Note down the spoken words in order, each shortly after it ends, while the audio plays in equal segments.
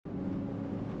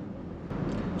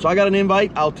So I got an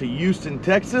invite out to Houston,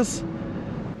 Texas.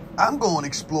 I'm going to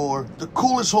explore the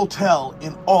coolest hotel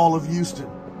in all of Houston.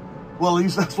 Well, at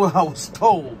least that's what I was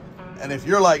told. And if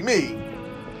you're like me,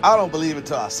 I don't believe it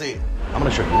till I see it. I'm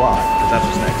gonna show you why, because that's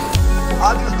what's next.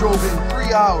 I just drove in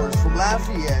 3 hours from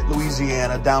Lafayette,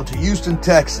 Louisiana, down to Houston,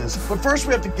 Texas. But first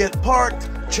we have to get parked,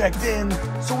 checked in,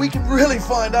 so we can really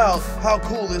find out how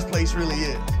cool this place really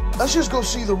is. Let's just go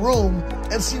see the room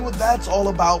and see what that's all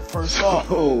about first off.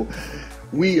 So,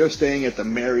 we are staying at the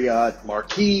Marriot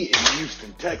Marque in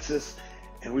Houston, Texas.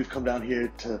 And we've come down here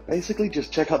to basically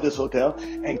just check out this hotel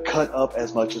and cut up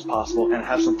as much as possible and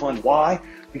have some fun. Why?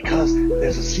 Because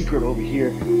there's a secret over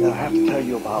here that I have to tell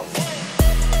you about.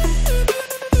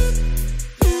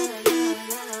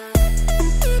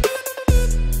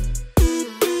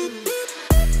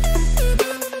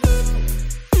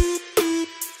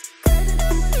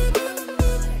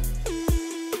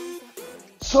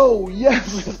 So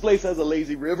yes, this place has a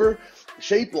lazy river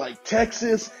shaped like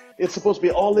Texas. It's supposed to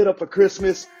be all lit up for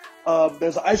Christmas.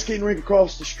 There's an ice skating rink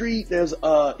across the street. There's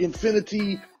an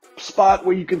infinity spot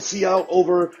where you can see out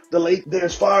over the lake.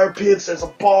 There's fire pits. There's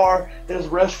a bar. There's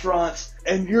restaurants.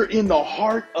 And you're in the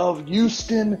heart of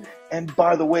Houston. And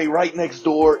by the way, right next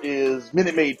door is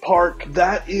Minute Maid Park.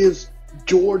 That is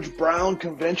George Brown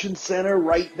Convention Center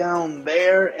right down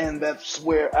there, and that's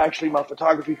where actually my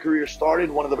photography career started.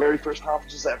 One of the very first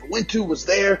conferences I ever went to was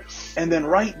there. And then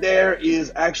right there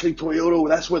is actually Toyota.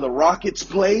 That's where the Rockets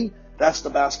play. That's the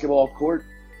basketball court.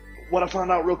 What I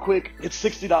found out real quick, it's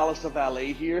 $60 to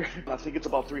valet here. I think it's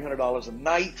about $300 a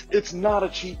night. It's not a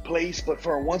cheap place, but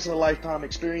for a once-in-a-lifetime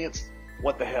experience,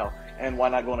 what the hell? And why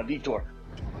not go on a detour?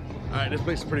 All right, this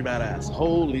place is pretty badass.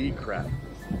 Holy crap.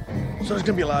 So there's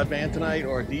gonna be a live band tonight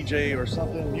or a DJ or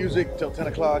something, music till 10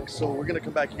 o'clock. So we're gonna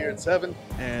come back here at 7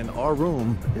 and our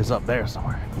room is up there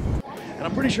somewhere. And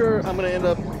I'm pretty sure I'm gonna end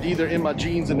up either in my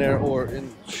jeans in there or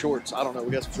in shorts. I don't know,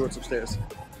 we got some shorts upstairs.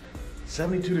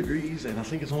 72 degrees and I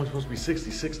think it's only supposed to be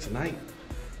 66 tonight.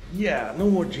 Yeah, no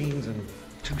more jeans and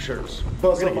 2 shirts.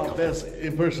 But it's my best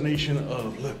impersonation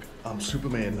of, look, I'm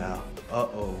Superman now.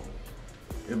 Uh-oh,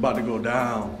 it's about to go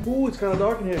down. Ooh, it's kind of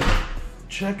dark in here.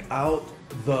 Check out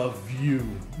the view.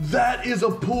 That is a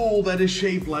pool that is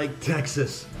shaped like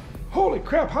Texas. Holy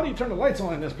crap, how do you turn the lights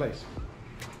on in this place?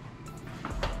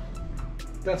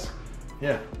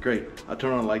 Yeah, great. I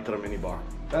turn on a light to the mini bar.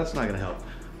 That's not gonna help.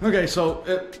 Okay, so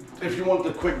if you want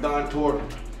the quick dime tour,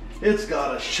 it's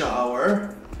got a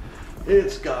shower.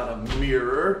 It's got a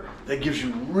mirror that gives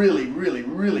you really, really,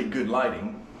 really good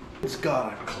lighting. It's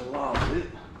got a closet.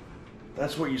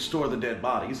 That's where you store the dead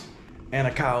bodies. And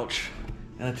a couch.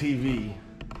 And a TV,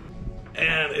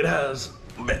 and it has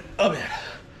a bed.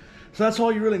 So that's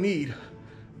all you really need.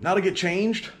 Now to get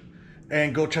changed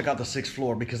and go check out the 6th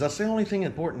floor, because that's the only thing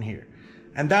important here.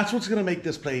 And that's what's gonna make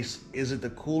this place, is it the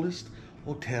coolest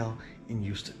hotel in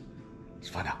Houston? Let's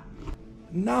find out.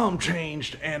 Now I'm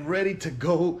changed and ready to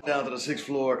go down to the 6th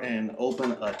floor and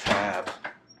open a tab.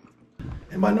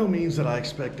 And by no means did I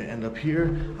expect to end up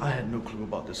here. I had no clue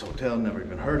about this hotel, never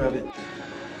even heard of it.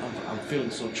 I'm feeling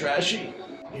so trashy.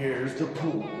 Here's the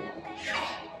pool.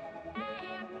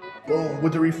 Boom,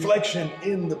 with the reflection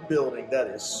in the building. That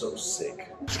is so sick.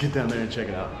 Let's get down there and check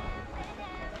it out.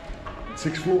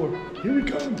 6th floor, here we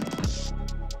come.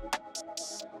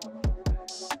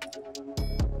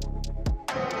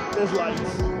 There's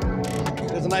lights.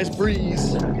 There's a nice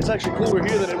breeze. It's actually cooler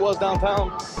here than it was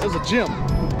downtown. There's a gym.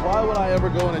 Why would I ever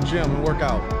go in a gym and work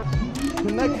out?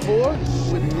 Connect 4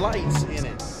 with lights in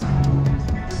it.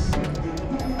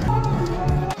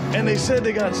 And they said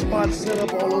they got spots set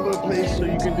up all over the place so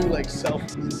you can do like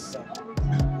selfies and stuff.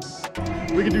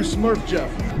 We can do Smurf Jeff.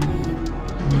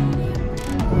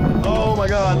 Oh my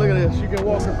God, look at this. You can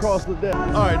walk across the deck.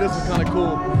 All right, this is kind of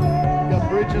cool. You got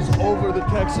bridges over the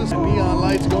Texas and neon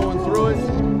lights going through it.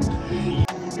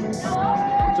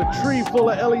 It's a tree full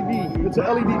of LED. It's an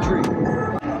LED tree.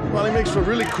 Probably makes for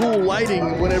really cool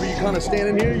lighting whenever you kind of stand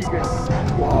in here. You can,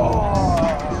 whoa.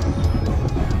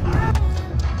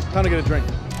 Time to get a drink.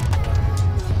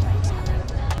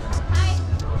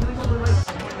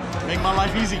 Make my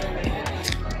life easy.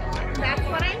 That's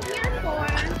what I'm here for.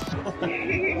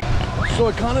 So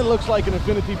it kind of looks like an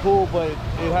infinity pool, but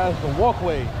it has the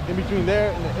walkway in between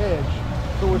there and the edge.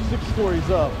 So we're 6 stories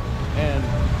up and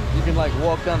you can like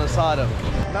walk down the side of it.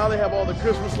 Now they have all the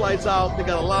Christmas lights out. They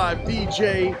got a live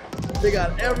DJ. They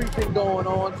got everything going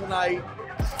on tonight.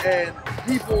 And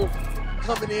people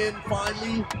coming in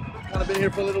finally. Kind of been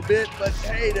here for a little bit, but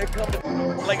hey, they're coming.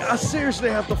 Like, I seriously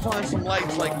have to find some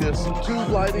lights like this. Some tube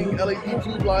lighting, LED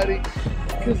tube lighting.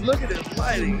 Because look at this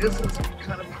lighting. This is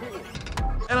kind of cool.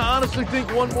 And I honestly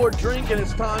think one more drink and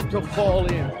it's time to fall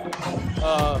in.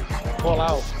 Fall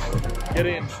out. Get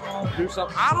in. Do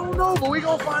something. I don't know, but we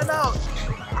gonna find out.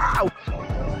 Ow.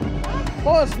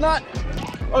 Oh, it's not.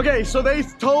 Okay, so they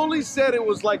totally said it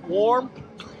was like warm.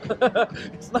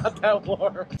 It's not that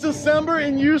warm. It's December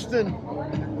in Houston,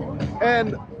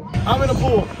 and I'm in a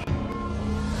pool.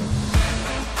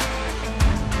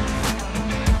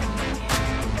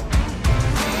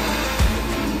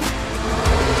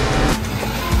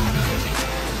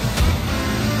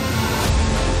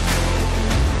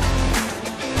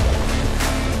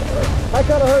 That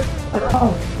kind of hurts.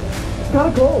 It's kind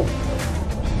of cold.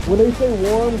 When they say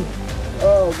warm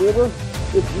river,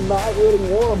 it's not really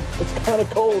warm. It's kind of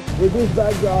cold. With this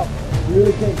backdrop, you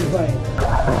really can't complain.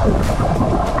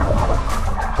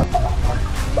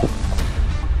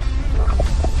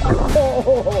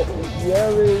 Oh, yeah,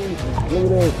 baby. Look at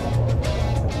this.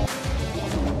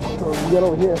 So you get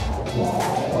over here,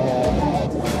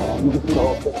 and you can see the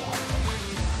whole thing.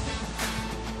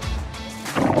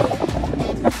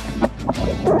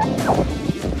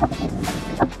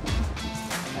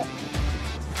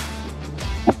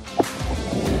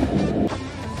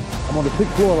 I'm on the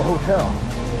 6th floor of the hotel.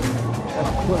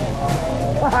 That's crazy.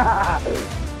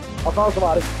 I found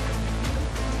somebody.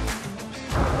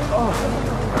 Oh.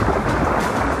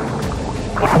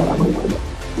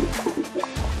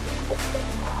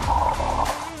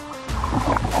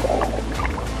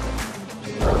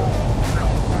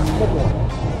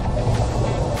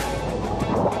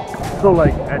 So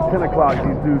like at 10 o'clock,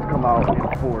 these dudes come out in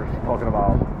force talking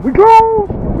about, we close,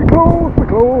 we close, we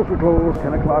close, we close.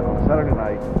 10 o'clock on Saturday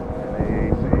night, and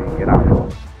they say, get out.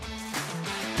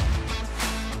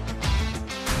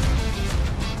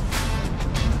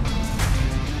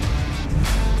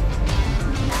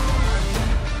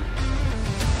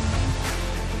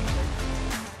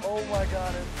 Oh my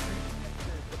God,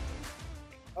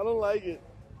 I don't like it.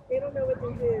 They don't know what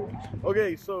they do.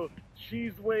 Okay, so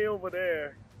she's way over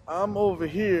there. I'm over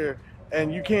here,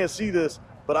 and you can't see this,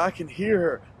 but I can hear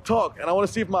her talk, and I want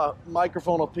to see if my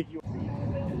microphone will pick you up.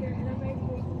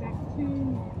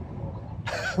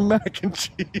 Mac and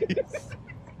cheese.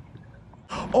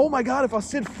 Oh my God, if I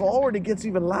sit forward, it gets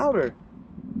even louder.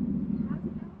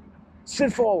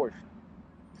 Sit forward.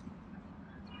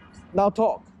 Now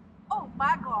talk. Oh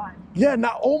my God. Yeah,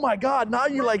 now, oh my God, now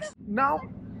you like, now.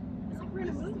 It's like we're in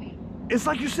a movie. It's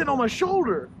like you're sitting on my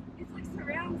shoulder. It's like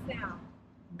surround sound.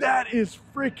 That is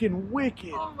freaking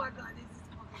wicked. Oh my God,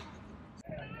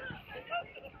 this is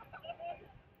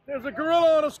There's a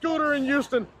gorilla on a scooter in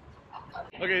Houston.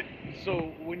 Okay,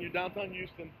 so when you're downtown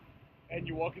Houston and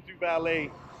you're walking through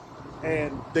Valet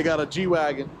and they got a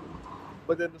G-Wagon,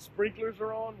 but then the sprinklers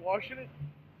are on washing it,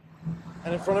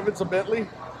 and in front of it's a Bentley,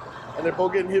 and they're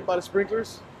both getting hit by the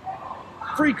sprinklers.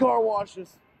 Free car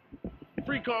washes.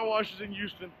 Free car washes in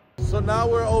Houston. So now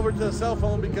we're over to the cell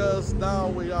phone because now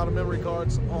we out of memory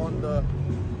cards on the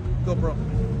GoPro.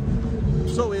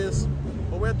 So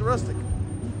but we're at the Rustic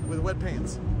with wet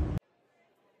pants.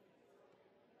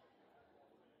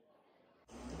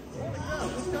 Holy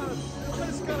cow, this place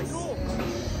is kind of cool.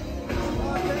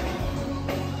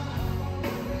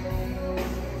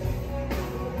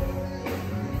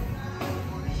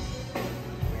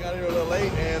 We got here a little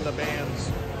late and the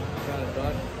band's kind of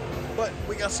done. But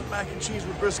we got some mac and cheese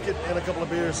with brisket and a couple of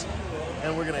beers,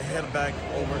 and we're gonna head back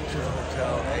over to the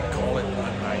hotel and call it a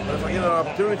night. But if I get an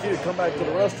opportunity to come back to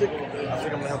the Rustic, I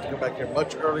think I'm gonna have to come back here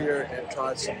much earlier and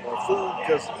try some more food,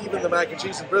 because even the mac and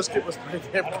cheese and brisket was pretty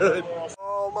damn good.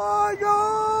 Oh my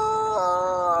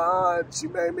God! She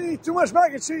made me too much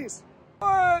mac and cheese.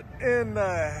 What in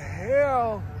the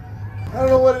hell? I don't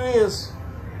know what it is,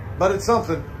 but it's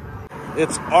something.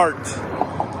 It's art.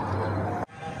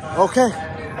 Okay.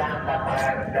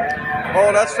 Oh,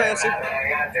 that's fancy.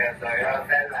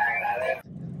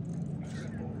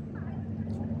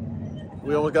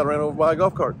 We almost got ran over by a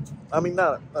golf cart. I mean,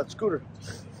 not a scooter.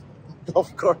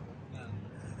 Golf cart.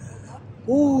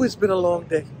 Ooh, it's been a long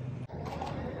day.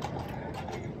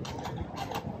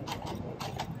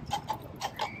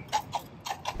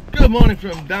 Good morning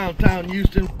from downtown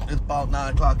Houston. It's about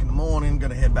 9 o'clock in the morning.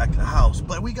 Gonna head back to the house.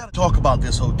 But we gotta talk about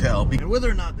this hotel, and whether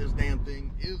or not this damn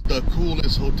thing is the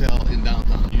coolest hotel in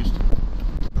downtown Houston.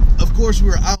 Of course, we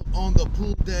were out on the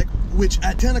pool deck, which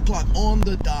at 10 o'clock on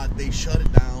the dot, they shut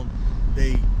it down.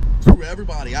 They threw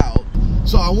everybody out.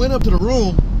 So I went up to the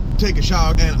room to take a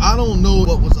shower, and I don't know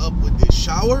what was up with this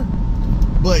shower,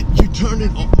 but you turn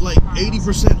it like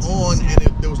 80% on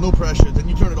and there was no pressure. Then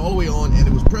you turn it all the way on and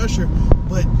it was pressure,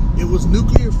 but it was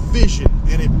nuclear fission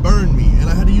and it burned me. And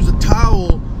I had to use a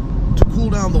towel to cool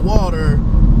down the water,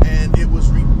 and it was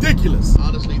ridiculous.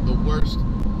 Honestly, the worst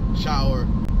shower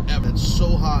ever. It's so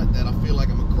hot that I feel like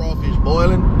I'm a crawfish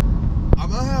boiling. I'm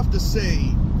gonna have to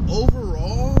say,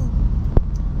 overall,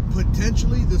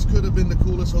 potentially this could have been the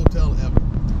coolest hotel ever.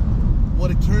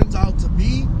 What it turns out to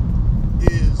be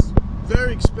is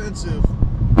very expensive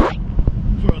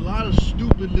for a lot of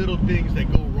stupid little things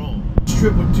that go wrong. This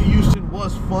trip to Houston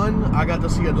was fun. I got to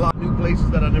see a lot of new places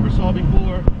that I never saw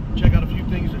before, check out a few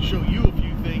things and show you a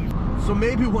few things. So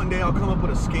maybe one day I'll come up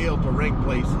with a scale to rank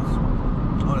places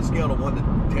on a scale of 1 to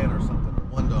 10 or something, or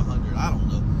 1 to 100, I don't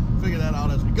know. Figure that out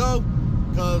as we go,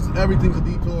 because everything's a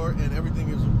detour and everything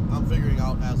is, I'm figuring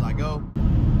out as I go.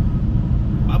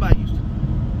 Bye-bye, Houston.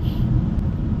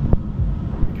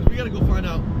 Because we gotta go find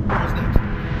out what's next.